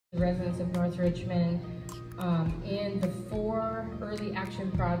The residents of North Richmond in the 4 early action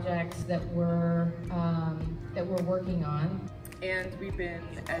projects that we're working on. And we've been,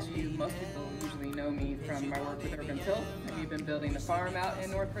 as most people usually know me from my work with Urban Tilt, and we've been building a farm out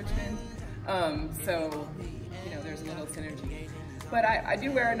in North Richmond. So, you know, there's a little synergy. But I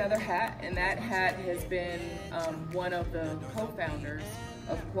do wear another hat, and that hat has been one of the co-founders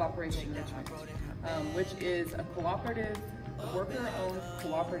of Cooperation Richmond, which is a cooperative, worker-owned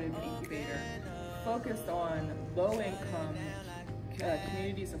cooperative incubator focused on low-income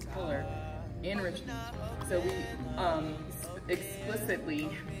communities of color in Richmond. So we explicitly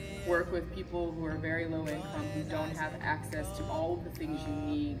work with people who are very low income, who don't have access to all of the things you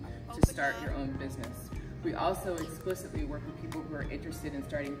need to start your own business. We also explicitly work with people who are interested in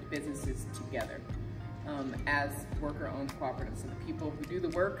starting businesses together as worker-owned cooperatives. So the people who do the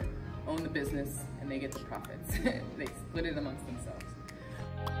work own the business and they get the profits. They split it amongst themselves.